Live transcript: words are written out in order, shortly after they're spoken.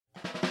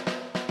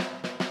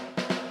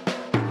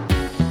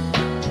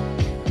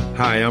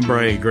Hi, I'm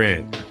Brian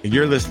Grant, and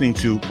you're listening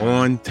to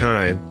On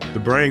Time,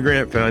 the Brian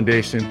Grant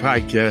Foundation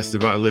podcast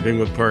about living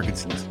with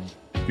Parkinson's.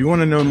 If you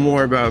want to know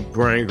more about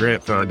Brian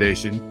Grant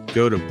Foundation,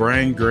 go to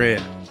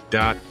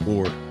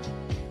briangrant.org.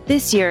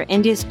 This year,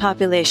 India's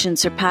population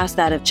surpassed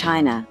that of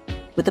China.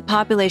 With a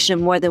population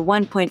of more than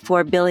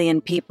 1.4 billion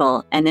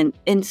people and an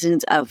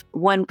incidence of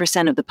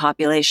 1% of the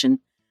population,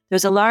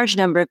 there's a large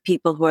number of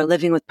people who are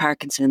living with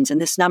Parkinson's, and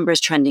this number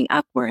is trending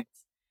upwards.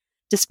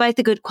 Despite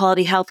the good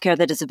quality healthcare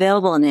that is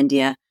available in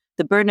India,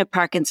 the burden of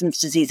Parkinson's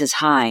disease is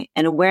high,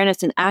 and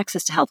awareness and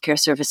access to healthcare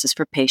services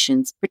for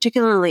patients,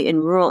 particularly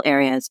in rural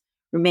areas,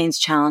 remains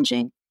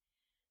challenging.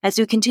 As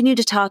we continue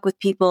to talk with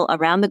people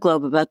around the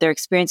globe about their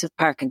experience with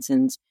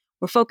Parkinson's,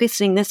 we're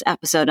focusing this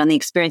episode on the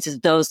experiences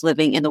of those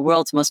living in the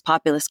world's most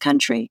populous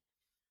country.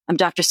 I'm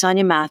Dr.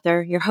 Soania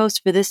Mathur, your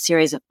host for this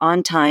series of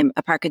On Time,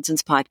 a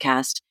Parkinson's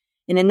podcast.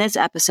 And in this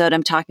episode,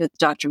 I'm talking with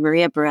Dr.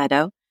 Maria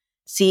Barretto,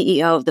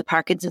 CEO of the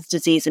Parkinson's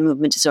Disease and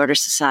Movement Disorder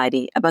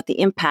Society, about the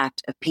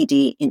impact of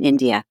PD in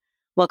India.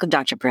 Welcome,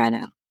 Dr.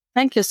 Barretto.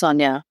 Thank you,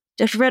 Sonia.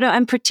 Dr. Barretto,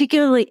 I'm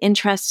particularly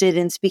interested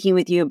in speaking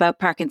with you about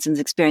Parkinson's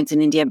experience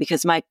in India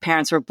because my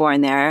parents were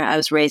born there. I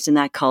was raised in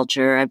that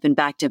culture. I've been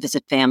back to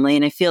visit family,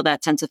 and I feel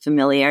that sense of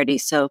familiarity.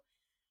 So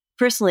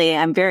personally,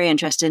 I'm very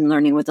interested in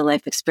learning what the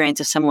life experience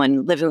of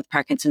someone living with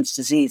Parkinson's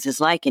disease is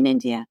like in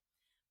India.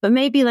 But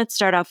maybe let's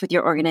start off with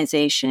your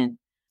organization.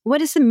 What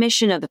is the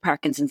mission of the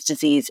Parkinson's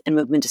Disease and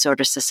Movement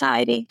Disorder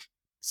Society?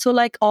 So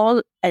like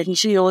all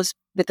NGOs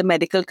with a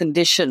medical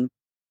condition,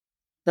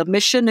 the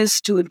mission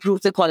is to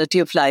improve the quality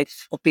of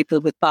life of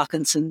people with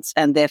Parkinson's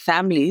and their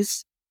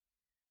families.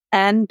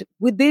 And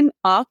within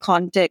our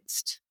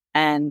context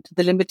and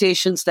the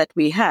limitations that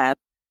we have,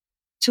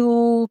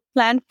 to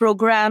plan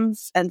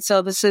programs and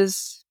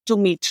services to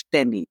meet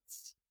their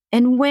needs.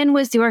 And when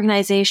was the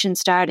organization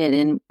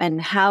started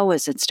and how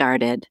was it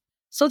started?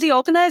 So the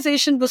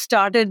organization was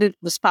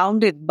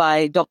founded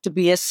by Dr.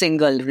 B.S.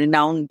 Singhal,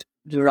 renowned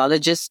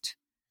neurologist,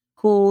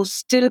 who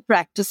still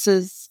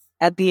practices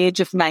at the age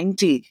of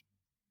 90.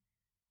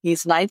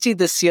 He's 90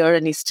 this year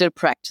and he still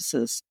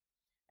practices.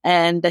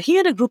 And he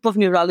had a group of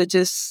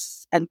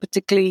neurologists, and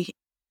particularly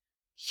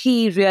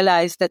he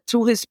realized that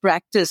through his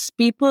practice,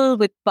 people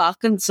with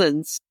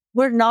Parkinson's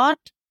were not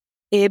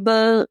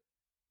able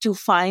to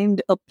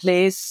find a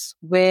place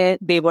where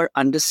they were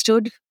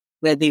understood,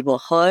 where they were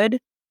heard.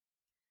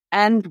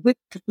 And with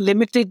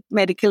limited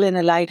medical and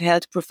allied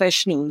health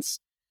professionals,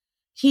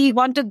 he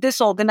wanted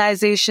this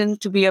organization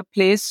to be a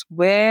place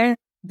where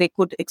they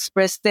could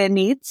express their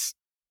needs.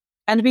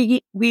 And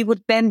we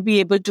would then be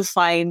able to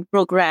find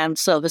program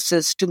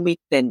services to meet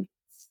them.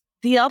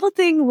 The other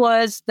thing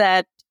was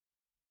that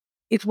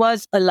it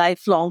was a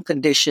lifelong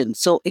condition.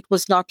 So it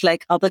was not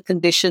like other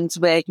conditions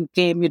where you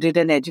came, you did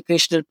an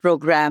educational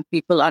program,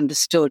 people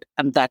understood,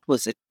 and that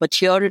was it. But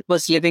here it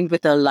was living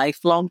with a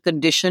lifelong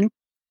condition.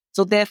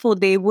 So therefore,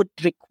 they would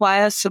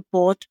require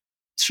support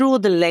through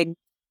the length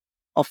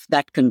of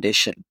that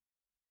condition.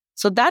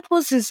 So that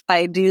was his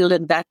ideal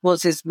and that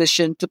was his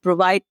mission, to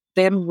provide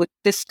them with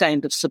this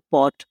kind of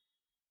support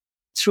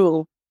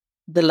through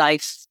the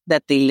life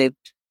that they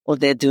lived or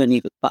their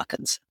journey with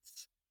Parkinson's.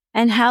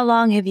 And how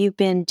long have you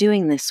been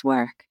doing this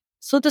work?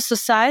 So the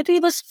society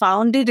was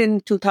founded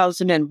in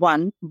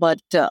 2001,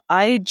 but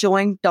I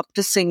joined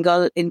Dr.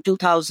 Singhal in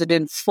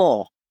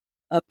 2004.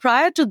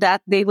 Prior to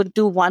that, they would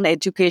do one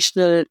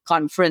educational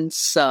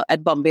conference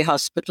at Bombay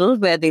Hospital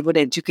where they would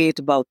educate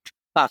about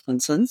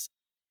Parkinson's.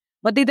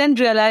 But they then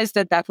realized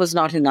that that was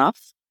not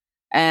enough.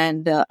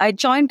 And I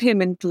joined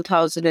him in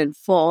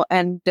 2004.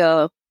 And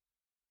I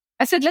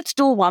said, let's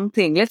do one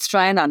thing. Let's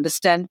try and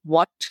understand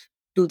what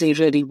do they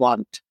really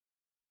want.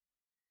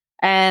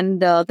 And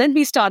then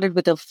we started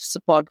with a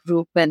support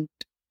group and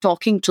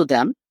talking to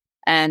them.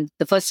 And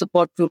the first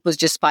support group was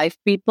just 5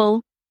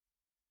 people.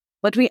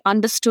 But we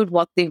understood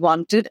what they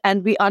wanted,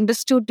 and we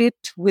understood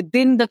it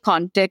within the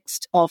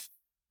context of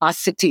our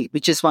city,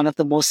 which is one of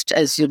the most,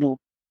 as you know,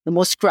 the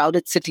most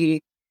crowded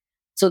city.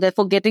 So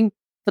therefore,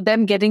 for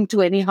them getting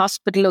to any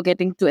hospital or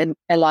getting to an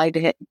allied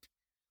health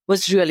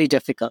was really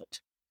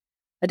difficult.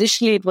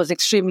 Additionally, it was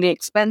extremely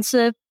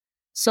expensive.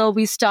 So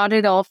we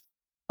started off,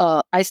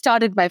 I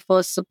started my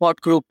first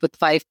support group with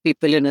 5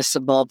 people in a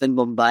suburb in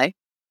Mumbai.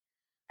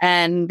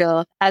 And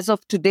as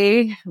of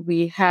today,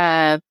 we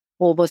have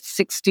over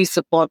 60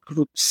 support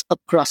groups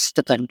across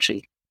the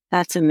country.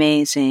 That's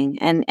amazing.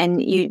 And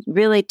you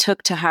really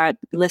took to heart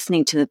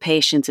listening to the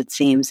patients, it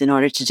seems, in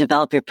order to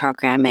develop your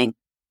programming.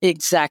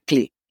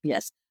 Exactly.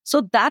 Yes.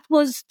 So that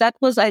was,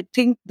 I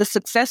think, the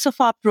success of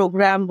our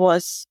program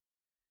was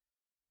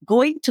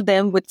going to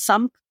them with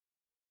some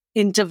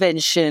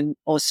intervention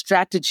or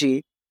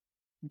strategy,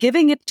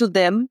 giving it to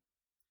them,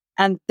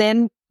 and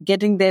then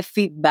getting their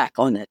feedback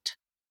on it.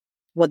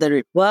 Whether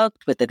it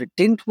worked, whether it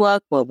didn't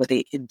work, were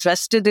they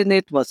interested in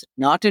it? Was it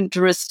not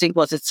interesting?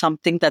 Was it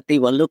something that they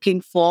were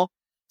looking for?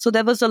 So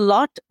there was a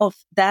lot of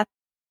that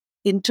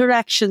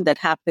interaction that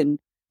happened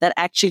that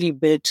actually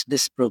built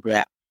this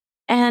program.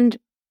 And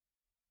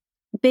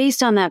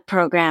based on that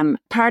program,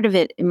 part of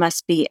it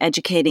must be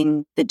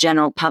educating the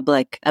general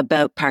public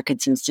about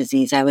Parkinson's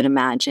disease, I would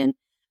imagine.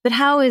 But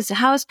how is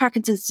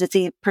Parkinson's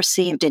disease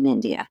perceived in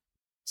India?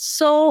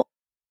 So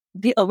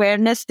the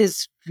awareness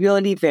is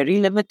really very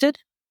limited.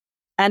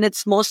 And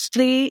it's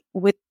mostly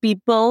with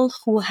people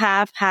who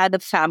have had a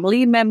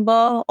family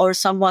member or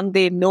someone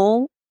they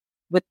know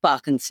with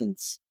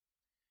Parkinson's.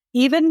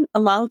 Even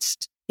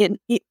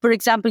for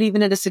example,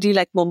 even in a city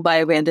like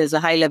Mumbai, where there's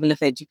a high level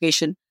of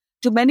education,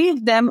 to many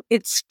of them,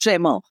 it's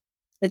tremor.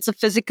 It's a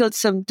physical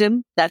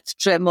symptom, that's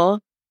tremor.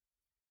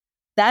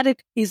 That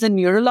it is a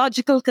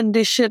neurological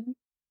condition,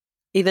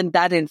 even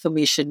that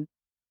information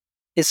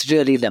is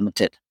really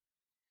limited.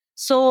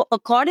 So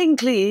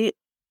accordingly,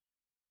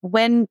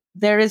 when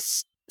there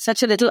is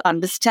such a little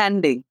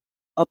understanding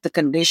of the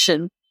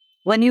condition,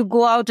 when you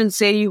go out and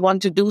say you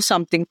want to do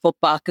something for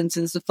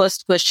Parkinson's, the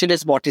first question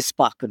is, what is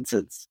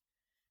Parkinson's?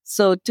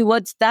 So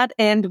towards that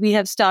end, we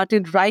have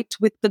started right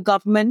with the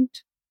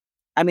government.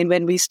 I mean,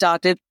 when we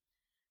started,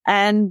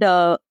 and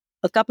a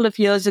couple of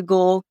years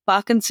ago,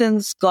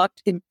 Parkinson's got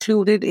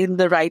included in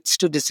the Rights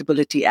to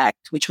Disability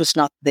Act, which was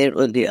not there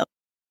earlier.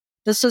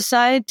 The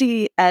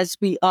society, as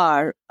we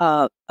are,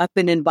 have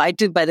been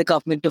invited by the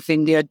government of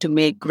India to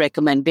make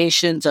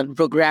recommendations on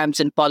programs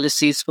and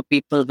policies for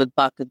people with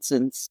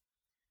Parkinson's.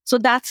 So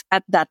that's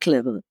at that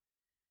level.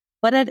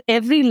 But at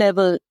every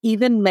level,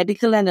 even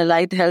medical and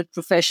allied health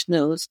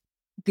professionals,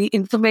 the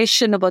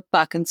information about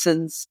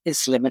Parkinson's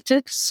is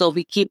limited. So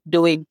we keep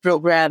doing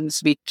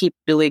programs, we keep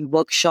doing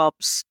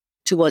workshops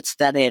towards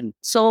that end.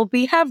 So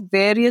we have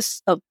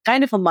various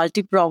kind of a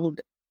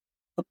multi-pronged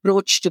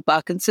approach to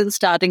Parkinson's,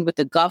 starting with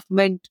the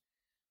government,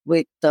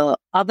 with the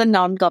other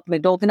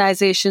non-government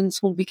organizations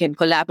whom we can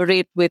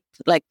collaborate with,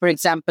 like, for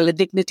example, a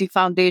Dignity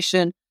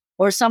Foundation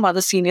or some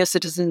other senior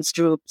citizens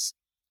groups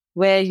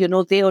where,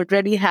 they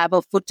already have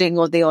a footing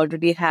or they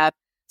already have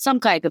some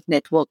kind of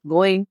network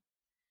going.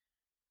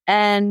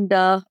 And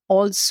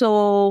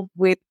also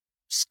with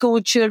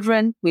school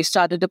children, we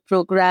started a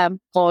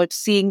program called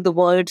Seeing the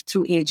World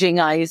Through Aging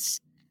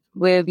Eyes,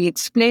 where we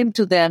explain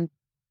to them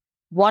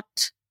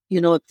what,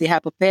 if they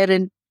have a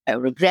parent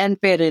or a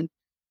grandparent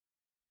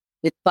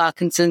with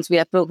Parkinson's. We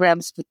have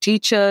programs for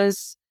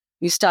teachers.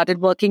 We started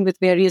working with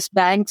various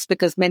banks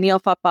because many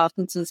of our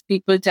Parkinson's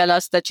people tell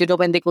us that,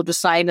 when they go to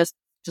sign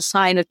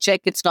a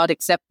check, it's not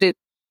accepted.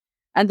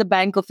 And the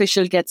bank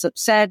official gets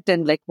upset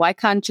and like, why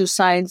can't you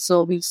sign?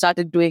 So we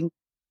started doing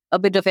a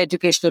bit of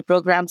educational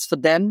programs for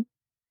them.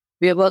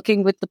 We are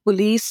working with the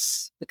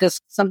police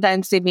because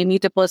sometimes they may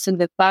meet a person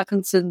with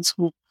Parkinson's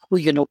who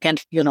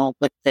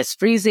but there's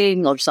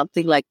freezing or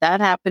something like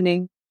that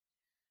happening.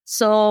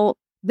 So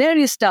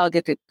various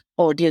targeted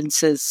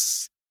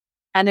audiences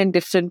and in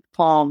different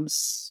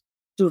forms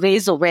to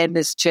raise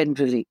awareness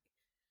generally.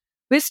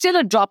 We're still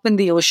a drop in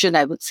the ocean,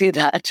 I would say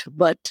that,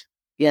 but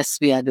yes,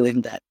 we are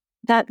doing that.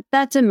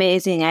 That's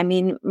amazing. I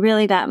mean,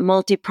 really that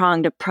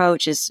multi-pronged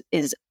approach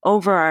is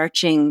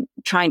overarching,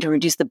 trying to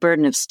reduce the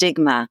burden of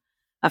stigma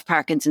of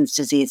Parkinson's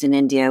disease in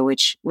India,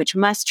 which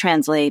must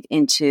translate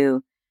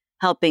into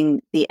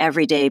helping the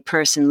everyday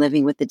person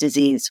living with the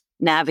disease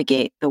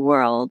navigate the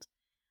world.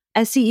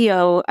 As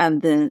CEO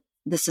of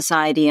the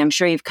society, I'm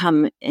sure you've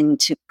come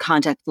into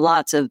contact with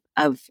lots of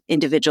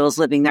individuals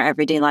living their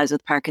everyday lives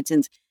with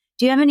Parkinson's.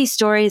 Do you have any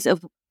stories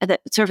of that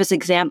serve as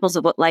examples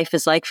of what life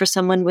is like for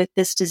someone with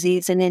this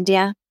disease in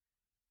India?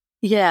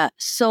 Yeah.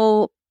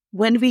 So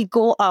when we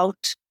go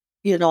out,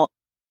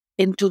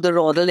 into the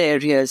rural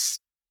areas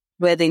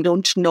where they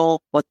don't know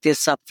what they're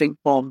suffering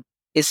from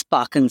is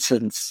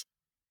Parkinson's,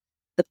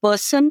 the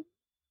person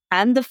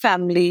and the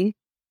family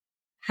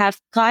have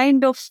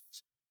kind of,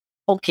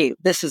 okay,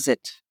 this is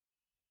it.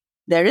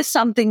 There is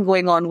something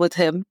going on with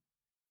him.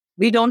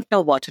 We don't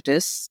know what it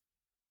is,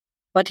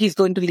 but he's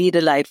going to lead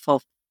a life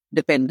of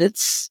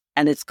dependence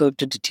and it's going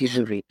to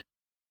deteriorate.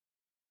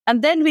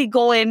 And then we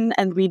go in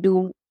and we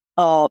do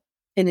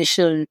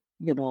initial,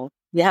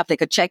 we have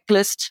like a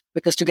checklist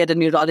because to get a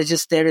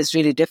neurologist there is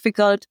really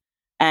difficult.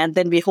 And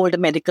then we hold a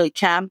medical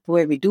camp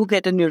where we do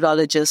get a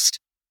neurologist.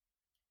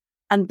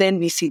 And then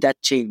we see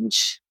that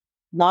change.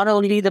 Not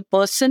only the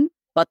person,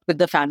 but with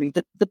the family.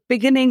 The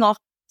beginning of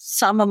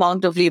some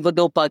amount of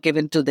levodopa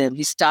given to them.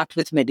 We start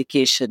with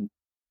medication.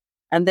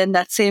 And then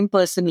that same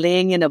person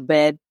laying in a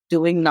bed,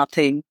 doing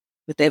nothing,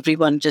 with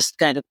everyone just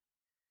kind of,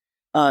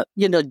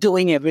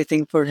 doing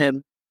everything for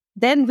him.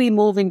 Then we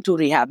move into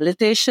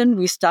rehabilitation.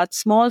 We start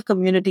small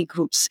community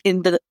groups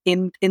in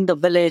the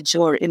village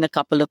or in a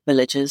couple of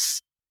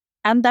villages.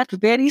 And that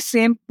very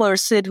same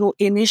person who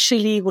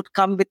initially would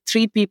come with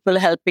 3 people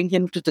helping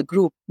him to the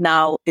group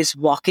now is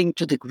walking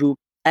to the group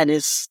and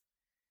is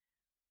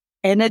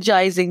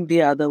energizing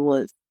the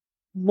others,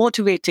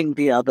 motivating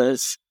the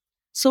others.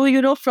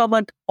 So, from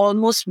an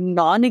almost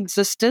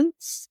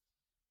non-existence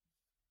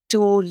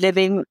to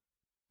living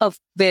a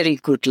very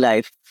good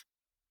life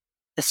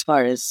as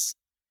far as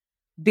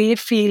they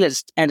feel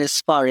and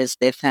as far as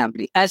their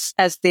family. As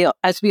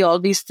we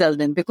always tell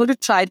them, we're going to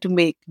try to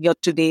make your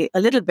today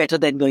a little better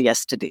than your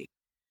yesterday.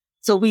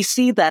 So we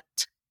see that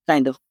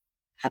kind of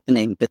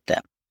happening with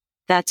them.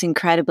 That's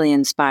incredibly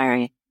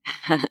inspiring.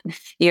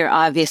 You're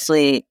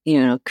obviously,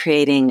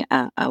 creating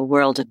a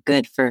world of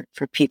good for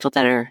people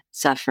that are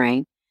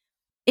suffering.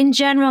 In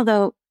general,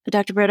 though,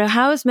 Dr. Barretto,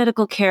 how is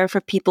medical care for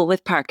people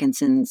with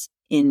Parkinson's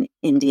in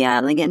India?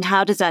 And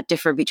how does that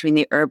differ between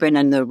the urban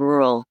and the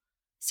rural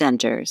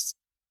centers?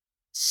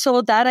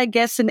 So that, I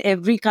guess, in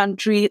every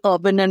country,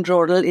 urban and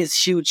rural is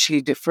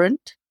hugely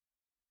different.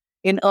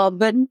 In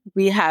urban,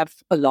 we have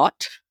a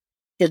lot.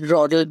 In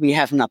rural, we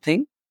have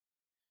nothing.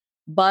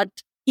 But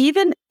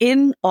even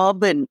in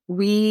urban,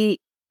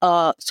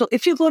 so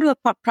if you go to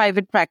a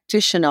private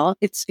practitioner,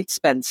 it's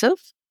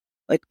expensive.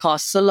 It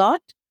costs a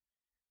lot.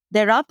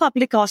 There are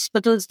public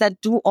hospitals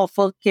that do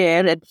offer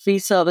care and free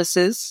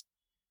services,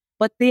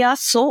 but they are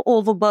so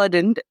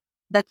overburdened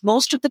that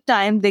most of the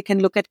time they can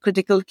look at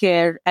critical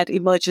care at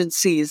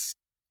emergencies.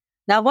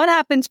 Now, what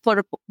happens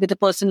with a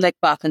person like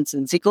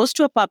Parkinson's? He goes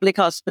to a public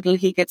hospital,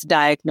 he gets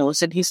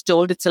diagnosed, and he's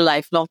told it's a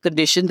lifelong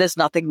condition. There's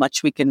nothing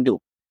much we can do.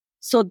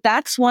 So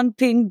that's one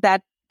thing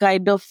that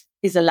kind of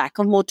is a lack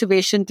of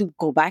motivation to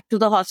go back to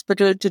the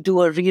hospital to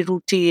do a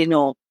re-routine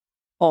or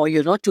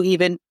to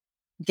even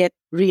get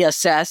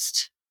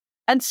reassessed.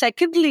 And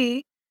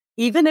secondly,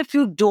 even if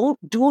you do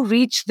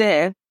reach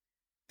there,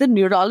 the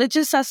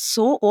neurologists are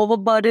so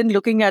overburdened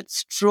looking at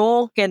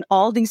stroke and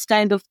all these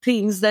kind of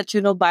things that,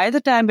 by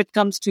the time it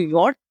comes to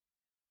your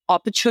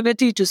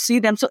opportunity to see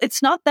them. So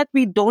it's not that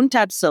we don't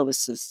have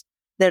services.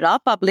 There are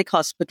public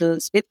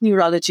hospitals with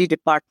neurology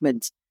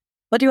departments,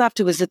 but you have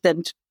to visit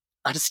them to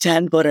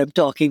understand what I'm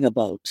talking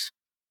about.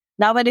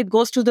 Now, when it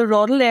goes to the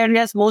rural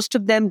areas, most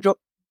of them,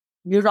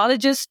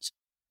 neurologist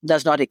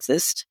does not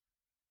exist,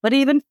 but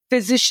even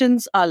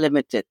physicians are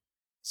limited.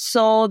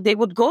 So they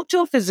would go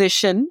to a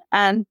physician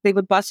and they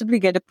would possibly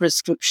get a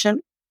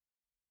prescription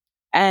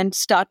and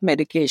start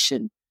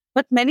medication.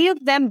 But many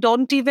of them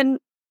don't even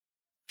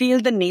feel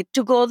the need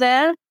to go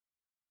there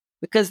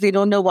because they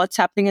don't know what's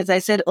happening. As I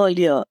said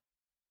earlier,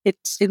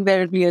 it's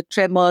invariably a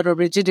tremor or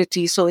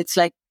rigidity. So it's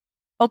like,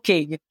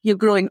 okay, you're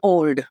growing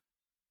old.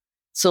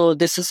 So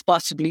this is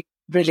possibly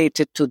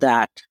related to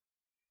that.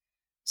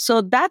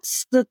 So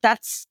that's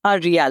our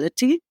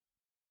reality.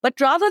 But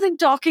rather than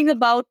talking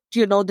about,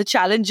 the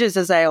challenges,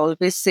 as I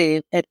always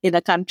say, in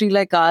a country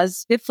like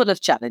ours, we're full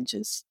of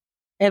challenges.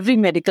 Every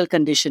medical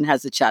condition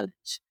has a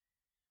challenge.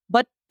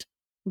 But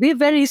we're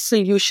very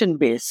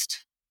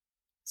solution-based.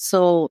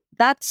 So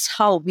that's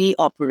how we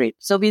operate.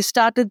 So we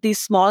started these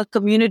small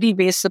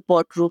community-based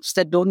support groups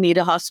that don't need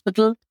a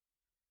hospital.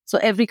 So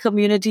every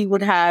community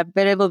would have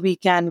wherever we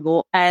can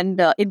go.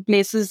 And in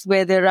places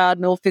where there are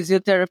no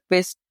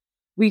physiotherapists,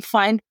 we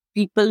find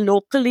people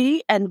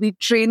locally and we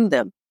train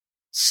them.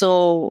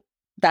 So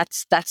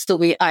that's the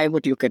way I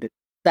would look at it.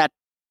 That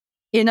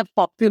in a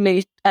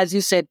population, as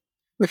you said,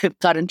 we're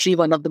currently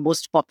one of the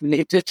most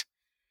populated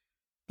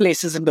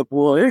places in the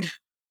world.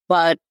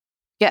 But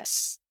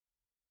yes,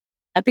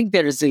 I think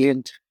they're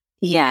resilient.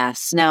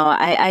 Yes. No,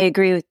 I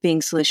agree with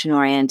being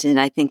solution-oriented.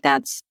 I think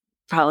that's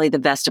probably the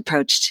best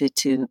approach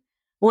to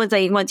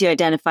once you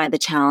identify the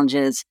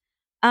challenges.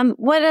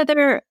 What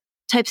other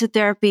types of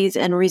therapies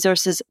and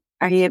resources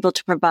are you able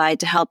to provide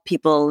to help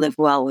people live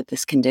well with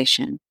this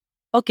condition?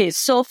 Okay,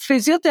 so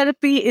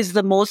physiotherapy is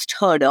the most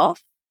heard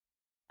of.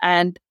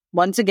 And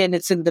once again,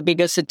 it's in the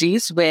bigger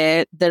cities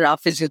where there are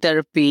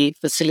physiotherapy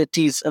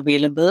facilities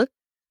available.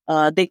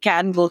 They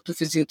can go to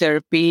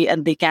physiotherapy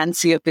and they can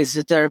see a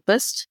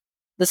physiotherapist.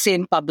 The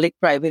same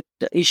public-private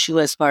issue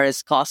as far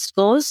as cost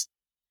goes.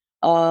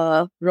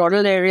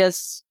 Rural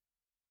areas,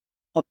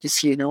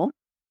 obviously, no.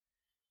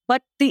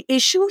 But the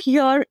issue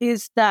here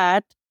is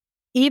that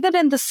even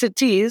in the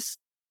cities,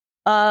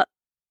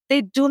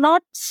 they do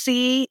not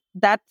see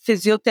that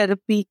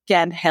physiotherapy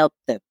can help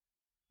them.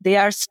 They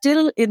are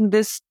still in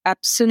this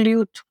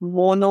absolute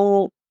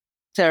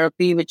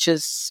monotherapy, which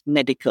is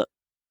medical.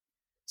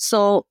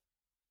 So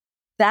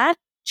that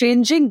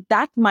changing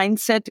that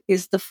mindset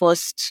is the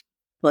first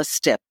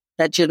step.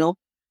 That,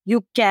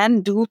 you can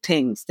do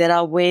things. There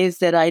are ways,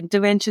 there are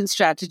intervention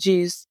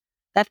strategies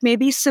that may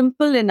be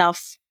simple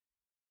enough.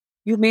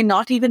 You may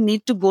not even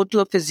need to go to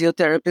a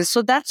physiotherapist.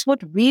 So that's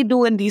what we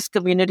do in these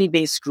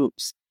community-based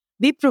groups.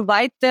 We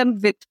provide them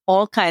with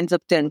all kinds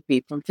of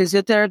therapy, from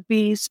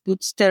physiotherapy,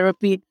 speech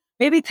therapy.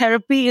 Maybe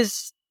therapy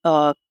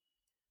would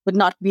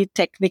not be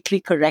technically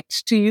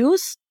correct to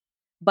use,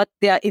 but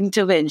they are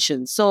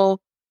interventions. So,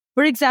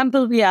 for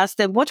example, we asked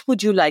them, what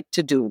would you like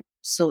to do?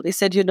 So they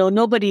said,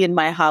 nobody in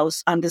my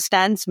house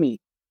understands me.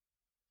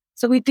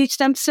 So we teach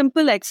them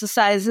simple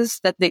exercises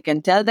that they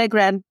can tell their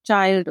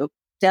grandchild or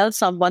tell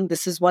someone,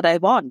 this is what I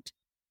want.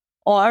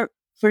 Or,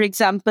 for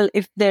example,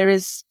 if there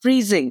is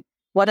freezing,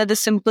 what are the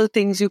simple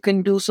things you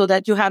can do so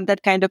that you have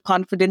that kind of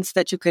confidence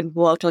that you can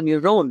go out on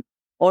your own?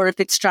 Or if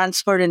it's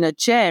transfer in a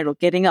chair or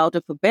getting out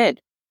of a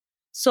bed.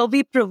 So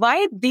we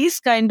provide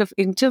these kind of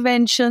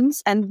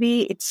interventions and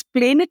we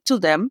explain it to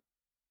them.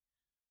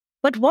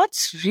 But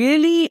what's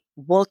really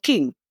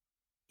working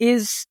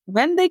is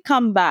when they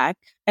come back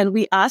and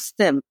we ask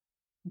them,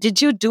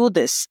 did you do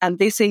this? And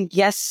they say,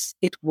 yes,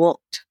 it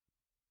worked.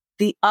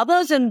 The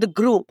others in the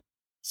group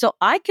So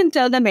I can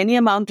tell them any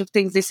amount of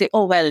things. They say,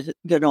 oh, well,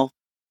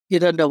 you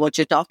don't know what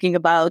you're talking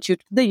about,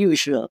 the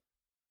usual.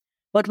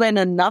 But when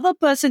another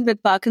person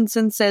with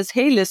Parkinson's says,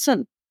 hey,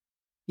 listen,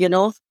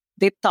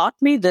 they taught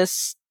me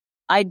this.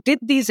 I did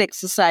these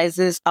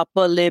exercises,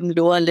 upper limb,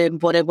 lower limb,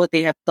 whatever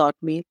they have taught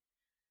me.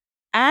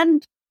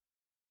 And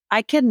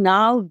I can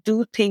now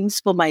do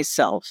things for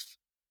myself.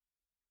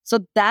 So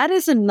that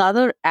is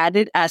another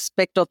added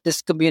aspect of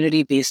this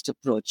community-based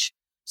approach.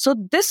 So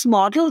this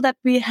model that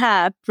we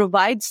have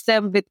provides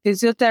them with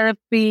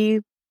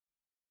physiotherapy,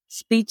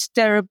 speech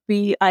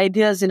therapy,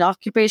 ideas in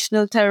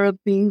occupational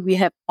therapy. We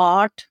have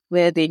art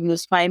where they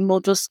use fine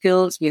motor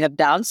skills. We have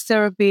dance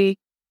therapy.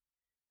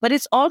 But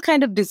it's all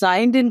kind of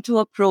designed into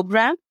a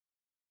program.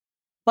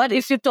 But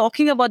if you're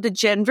talking about the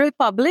general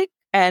public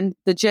and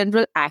the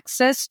general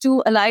access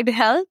to allied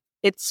health,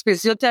 it's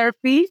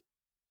physiotherapy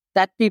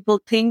that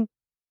people think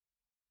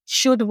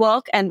should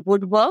work and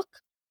would work.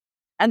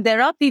 And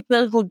there are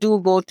people who do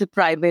go to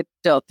private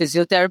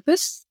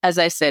physiotherapists, as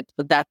I said,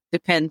 but that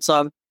depends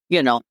on,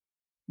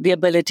 the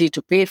ability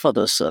to pay for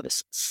those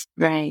services.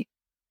 Right.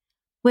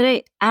 When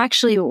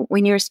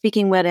you were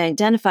speaking, what I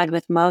identified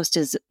with most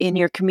is in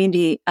your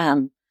community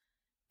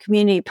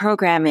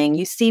programming,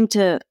 you seem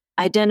to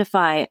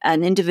identify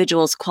an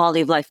individual's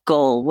quality of life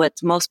goal,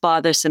 what's most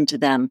bothersome to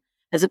them,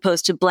 as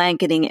opposed to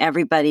blanketing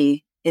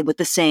everybody with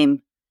the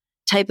same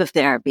type of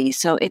therapy.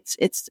 So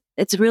it's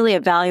really a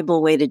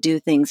valuable way to do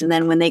things. And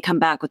then when they come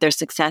back with their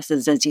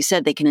successes, as you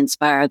said, they can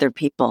inspire other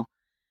people,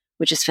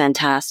 which is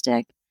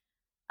fantastic.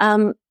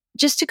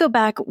 Just to go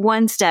back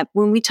one step,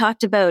 when we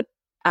talked about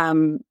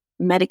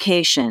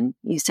medication,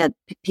 you said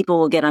people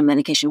will get on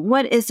medication.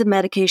 What is the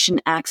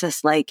medication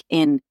access like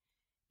in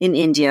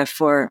India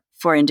for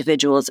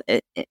individuals?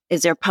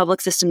 Is there a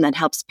public system that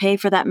helps pay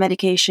for that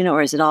medication,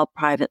 or is it all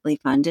privately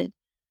funded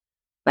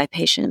by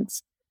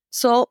patients?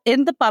 So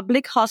in the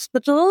public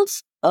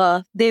hospitals,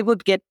 they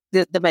would get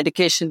the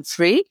medication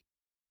free.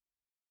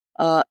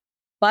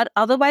 But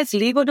otherwise,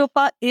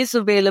 levodopa is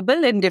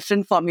available in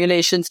different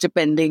formulations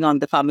depending on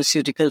the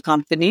pharmaceutical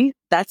company.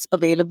 That's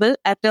available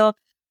at a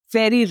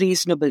very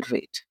reasonable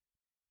rate.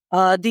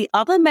 The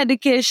other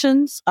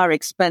medications are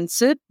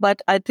expensive,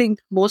 but I think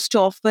most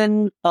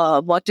often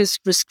what is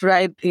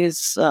prescribed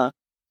is a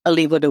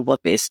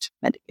levodopa-based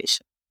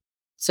medication.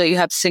 So you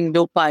have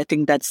Singdopa, I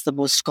think that's the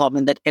most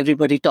common that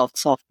everybody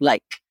talks of,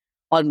 like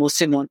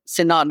almost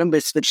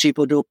synonymous with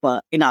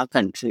levodopa in our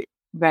country.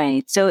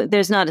 Right. So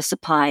there's not a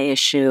supply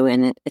issue,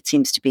 and it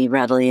seems to be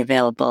readily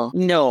available.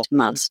 No. To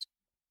most.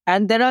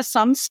 And there are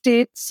some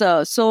states,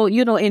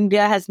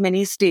 India has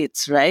many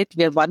states, right?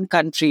 We are one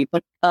country,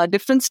 but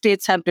different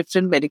states have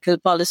different medical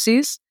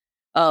policies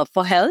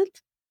for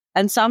health.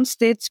 And some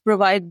states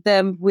provide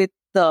them with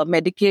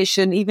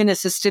medication, even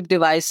assistive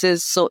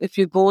devices. So if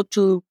you go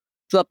to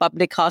a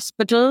public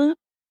hospital,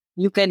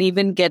 you can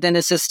even get an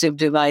assistive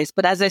device.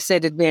 But as I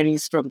said, it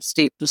varies from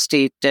state to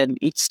state, and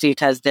each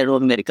state has their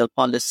own medical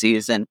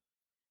policies.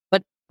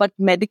 But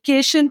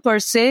medication per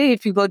se,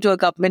 if you go to a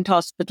government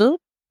hospital,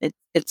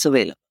 it's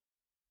available.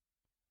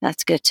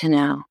 That's good to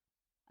know.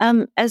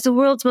 As the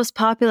world's most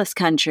populous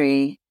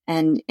country,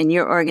 and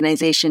your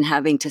organization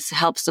having to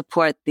help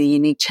support the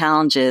unique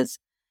challenges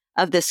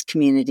of this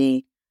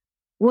community,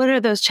 what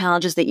are those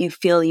challenges that you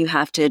feel you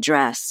have to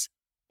address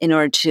in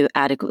order to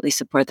adequately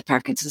support the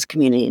Parkinson's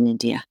community in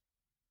India?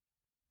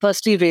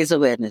 Firstly, raise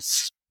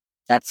awareness.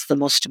 That's the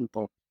most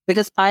important.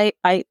 Because I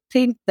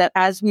think that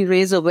as we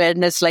raise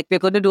awareness, like we're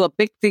going to do a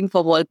big thing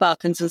for World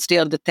Parkinson's Day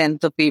on the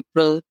 10th of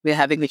April. We're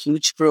having a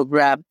huge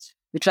program.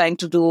 We're trying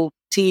to do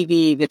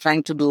TV. We're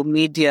trying to do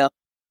media.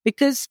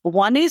 Because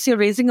one is you're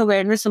raising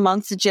awareness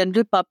amongst the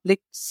general public.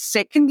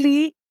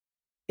 Secondly,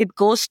 it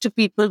goes to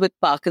people with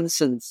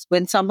Parkinson's.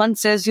 When someone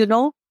says,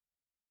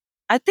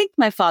 I think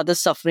my father's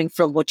suffering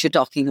from what you're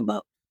talking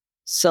about.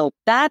 So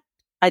that,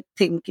 I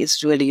think,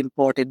 is really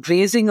important.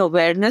 Raising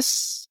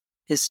awareness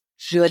is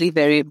really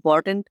very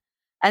important.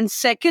 And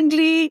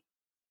secondly,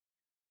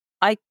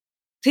 I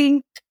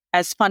think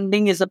as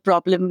funding is a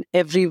problem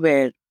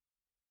everywhere,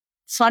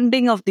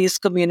 funding of these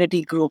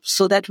community groups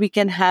so that we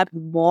can have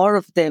more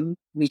of them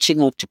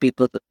reaching out to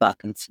people with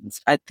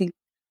Parkinson's. I think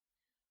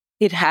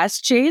it has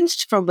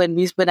changed from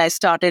when I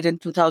started in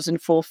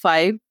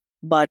 2004-05,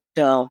 but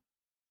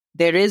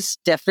there is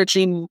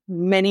definitely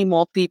many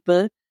more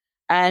people.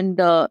 And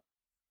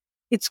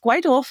it's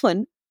quite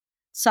often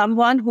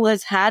someone who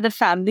has had a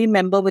family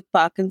member with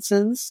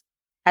Parkinson's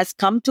has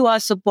come to our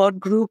support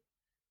group,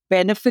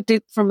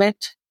 benefited from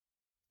it,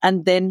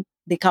 and then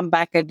they come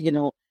back and,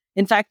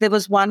 in fact, there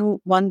was one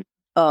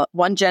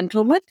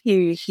gentleman,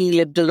 he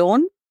lived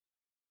alone.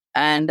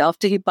 And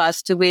after he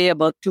passed away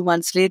about 2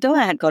 months later,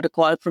 I had got a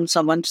call from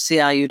someone to say,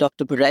 are you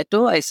Dr.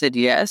 Barretto? I said,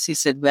 yes. He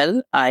said,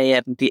 well, I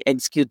am the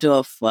executor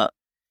of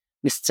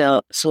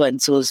Mr.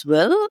 So-and-so's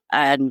will.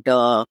 And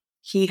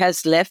he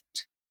has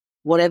left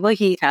whatever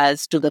he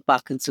has to the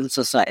Parkinson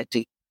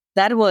Society.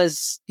 That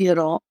was,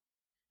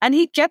 and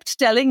he kept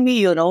telling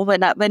me,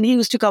 when he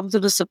used to come to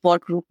the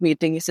support group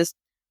meeting, he says,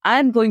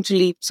 I'm going to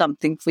leave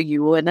something for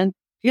you. And then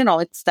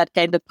it's that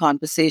kind of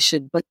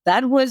conversation. But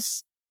that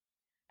was,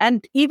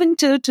 and even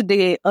till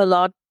today,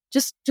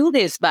 just 2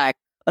 days back,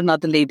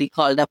 another lady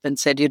called up and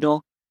said,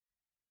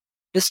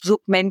 this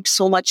group meant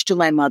so much to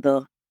my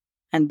mother,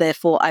 and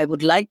therefore I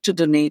would like to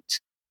donate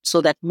so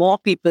that more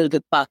people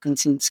with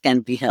Parkinson's can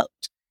be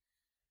helped.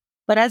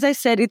 But as I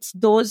said, it's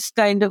those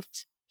kind of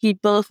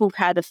people who've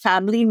had a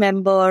family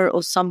member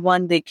or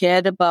someone they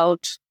cared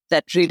about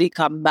that really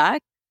come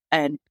back.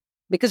 And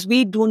because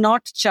we do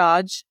not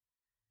charge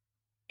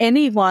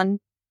anyone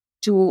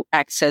to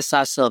access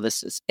our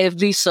services,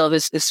 every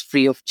service is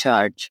free of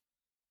charge.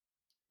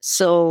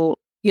 So,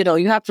 you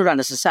have to run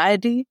a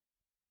society,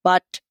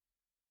 but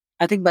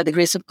I think by the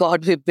grace of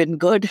God, we've been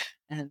good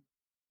and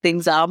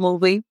things are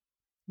moving,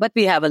 but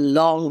we have a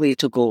long way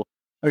to go,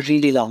 a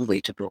really long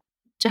way to go.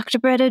 Dr.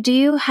 Barretto, do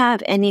you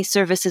have any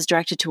services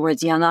directed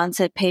towards young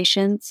onset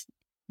patients?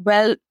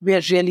 Well, we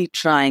are really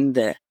trying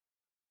there.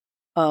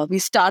 We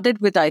started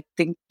with, I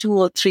think, 2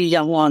 or 3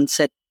 young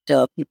onset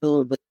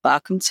people with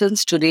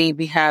Parkinson's. Today,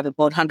 we have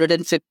about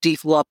 150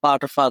 who are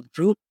part of our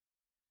group.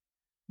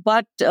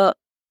 But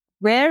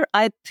where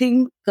I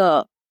think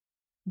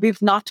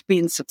we've not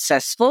been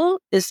successful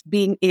is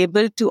being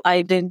able to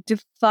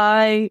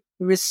identify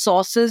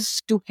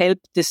resources to help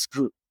this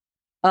group.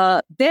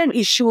 Their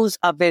issues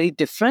are very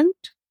different,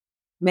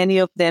 many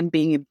of them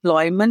being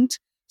employment.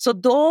 So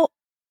though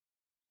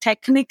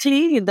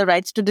technically in the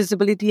Rights to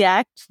Disability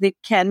Act, they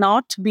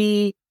cannot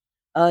be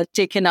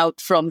taken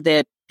out from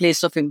their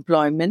place of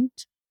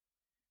employment.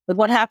 But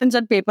what happens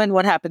on paper and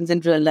what happens in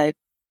real life,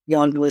 we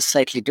all know is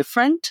slightly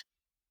different.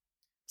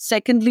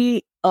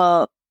 Secondly,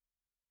 there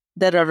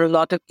are a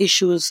lot of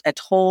issues at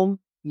home,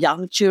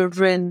 young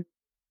children,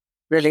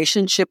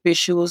 relationship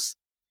issues.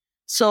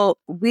 So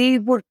we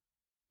would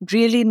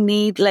really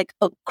need like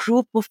a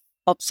group of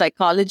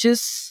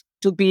psychologists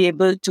to be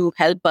able to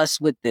help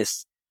us with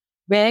this,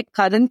 where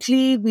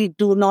currently we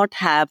do not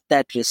have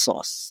that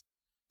resource.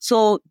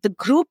 So the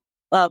group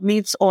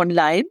meets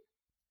online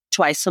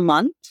twice a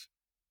month.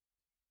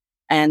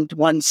 And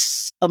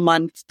once a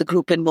month, the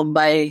group in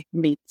Mumbai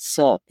meets.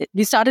 So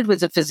we started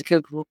with a physical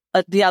group.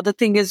 The other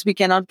thing is we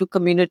cannot do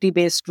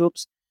community-based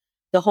groups.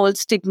 The whole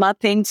stigma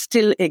thing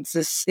still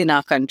exists in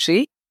our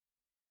country.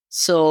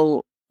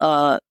 So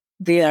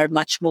they are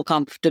much more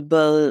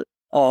comfortable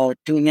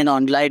doing an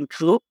online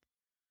group.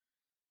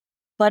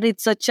 But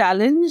it's a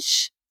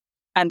challenge.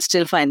 I'm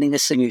still finding a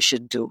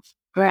solution to.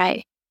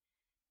 Right.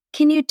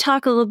 Can you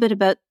talk a little bit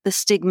about the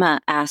stigma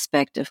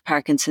aspect of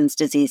Parkinson's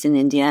disease in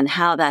India and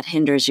how that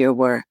hinders your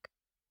work?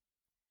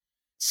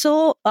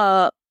 So,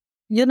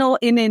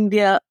 in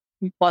India,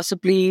 we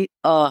possibly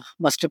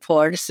must have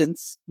heard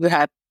since we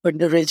have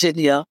an origin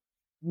here,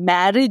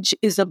 marriage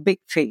is a big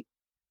thing.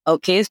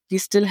 Okay, we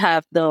still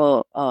have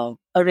the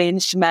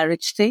arranged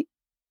marriage thing.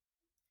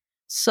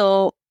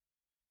 So,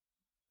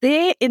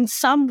 they in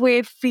some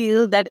way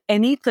feel that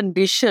any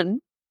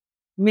condition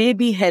may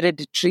be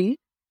hereditary.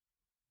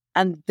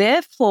 And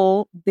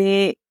therefore,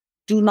 they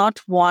do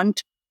not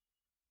want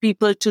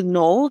people to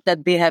know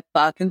that they have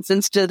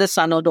Parkinson's till the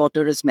son or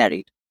daughter is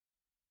married.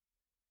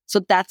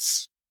 So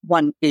that's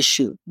one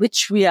issue,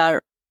 which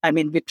we're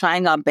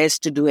trying our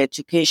best to do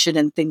education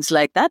and things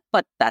like that,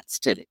 but that's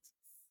still it.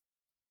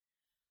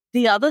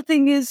 The other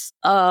thing is,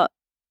 for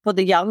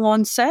the young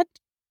onset,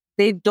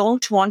 they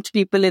don't want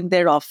people in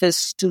their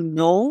office to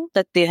know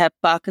that they have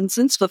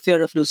Parkinson's for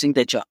fear of losing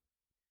their job.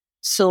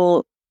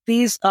 So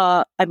these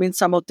are,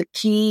 some of the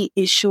key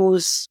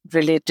issues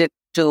related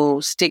to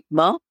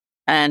stigma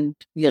and,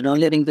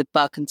 living with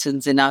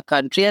Parkinson's in our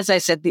country. As I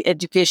said, the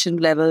education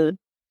level,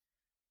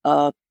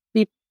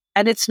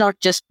 and it's not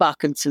just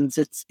Parkinson's,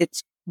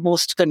 it's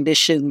most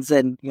conditions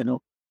and,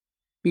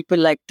 people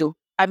like to,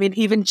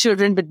 even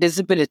children with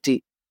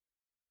disability.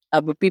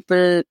 But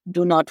people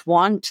do not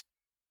want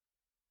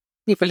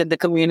people in the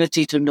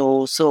community to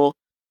know. So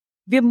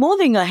we're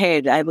moving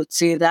ahead, I would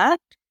say that.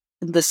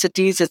 In the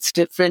cities, it's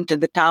different.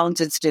 In the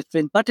towns, it's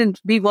different. But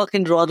we work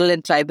in rural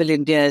and tribal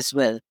India as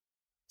well.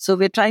 So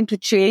we're trying to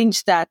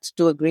change that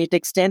to a great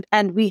extent.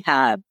 And we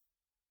have.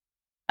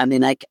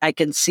 I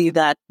can see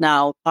that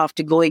now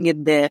after going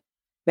in there,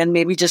 when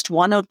maybe just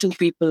 1 or 2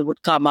 people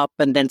would come up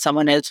and then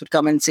someone else would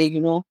come and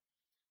say,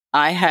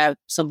 I have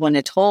someone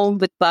at home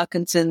with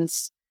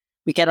Parkinson's.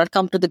 We cannot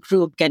come to the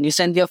group. Can you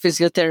send your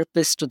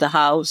physiotherapist to the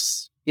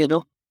house?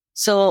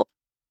 So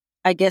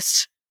I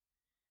guess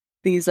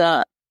these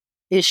are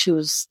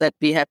issues that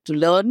we have to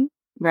learn.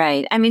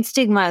 Right.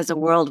 Stigma is a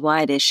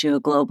worldwide issue, a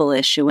global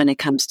issue when it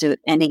comes to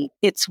any...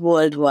 It's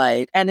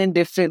worldwide and in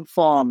different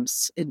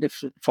forms.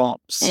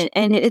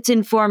 And it's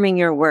informing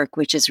your work,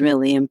 which is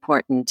really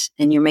important.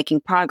 And you're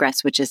making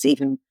progress, which is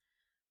even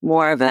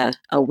more of a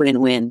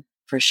win-win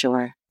for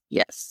sure.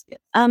 Yes.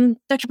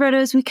 Dr.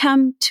 Barretto, as we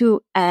come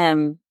to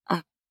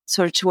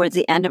sort of towards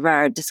the end of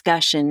our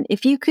discussion,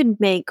 if you could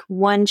make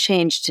one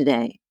change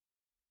today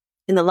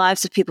in the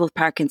lives of people with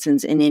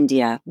Parkinson's in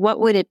India, what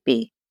would it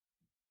be?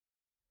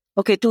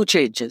 Okay, 2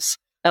 changes.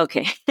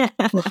 Okay.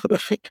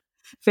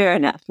 Fair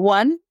enough.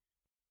 1,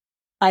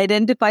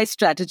 identify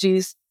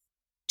strategies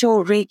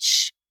to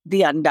reach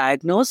the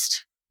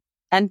undiagnosed,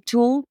 and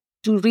two,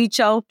 to reach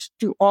out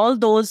to all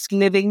those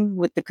living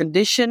with the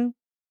condition,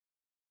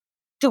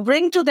 to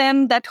bring to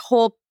them that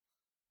hope,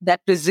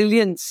 that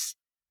resilience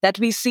that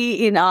we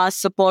see in our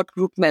support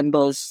group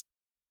members.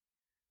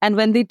 And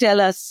when they tell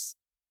us,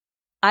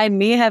 I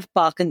may have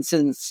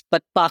Parkinson's,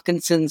 but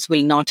Parkinson's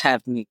will not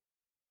have me.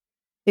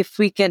 If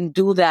we can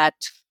do that,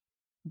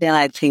 then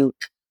I think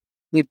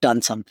we've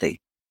done something.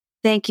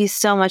 Thank you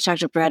so much,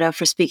 Dr. Barretto,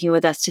 for speaking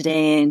with us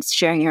today and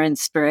sharing your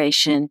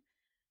inspiration.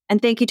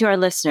 And thank you to our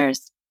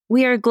listeners.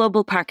 We are a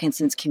global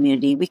Parkinson's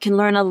community. We can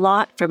learn a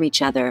lot from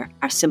each other,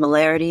 our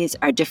similarities,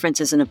 our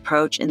differences in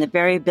approach, and the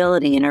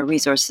variability in our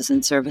resources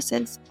and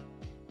services.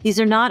 These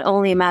are not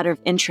only a matter of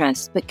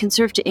interest, but can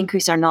serve to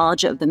increase our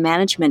knowledge of the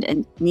management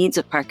and needs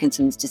of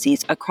Parkinson's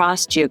disease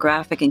across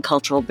geographic and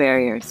cultural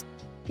barriers,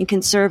 and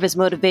can serve as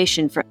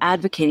motivation for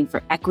advocating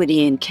for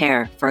equity and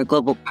care for our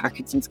global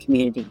Parkinson's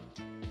community.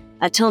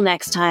 Until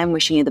next time,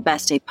 wishing you the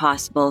best day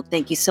possible.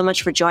 Thank you so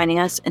much for joining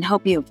us and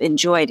hope you've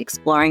enjoyed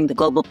exploring the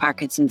global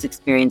Parkinson's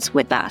experience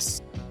with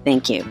us.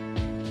 Thank you.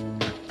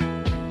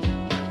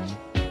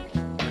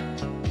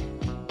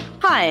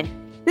 Hi,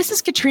 this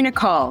is Katrina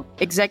Call,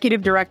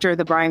 Executive Director of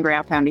the Brian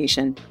Grant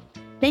Foundation.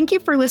 Thank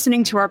you for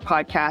listening to our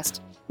podcast,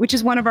 which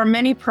is one of our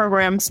many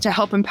programs to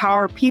help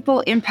empower people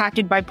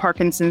impacted by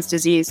Parkinson's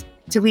disease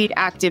to lead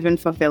active and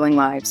fulfilling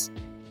lives.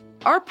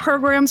 Our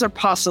programs are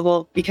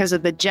possible because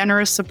of the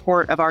generous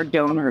support of our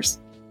donors.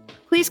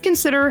 Please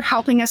consider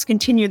helping us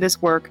continue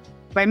this work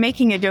by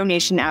making a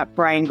donation at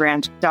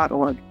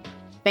briangrant.org.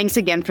 Thanks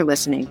again for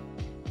listening.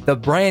 The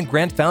Brian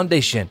Grant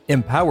Foundation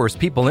empowers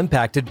people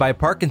impacted by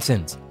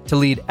Parkinson's to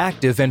lead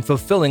active and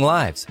fulfilling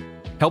lives.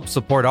 Help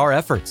support our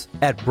efforts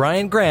at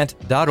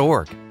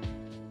briangrant.org.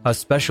 A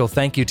special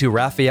thank you to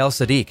Raphael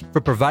Sadiq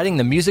for providing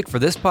the music for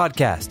this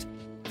podcast.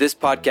 This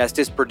podcast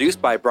is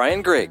produced by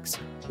Brian Griggs.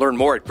 Learn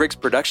more at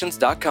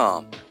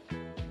griggsproductions.com.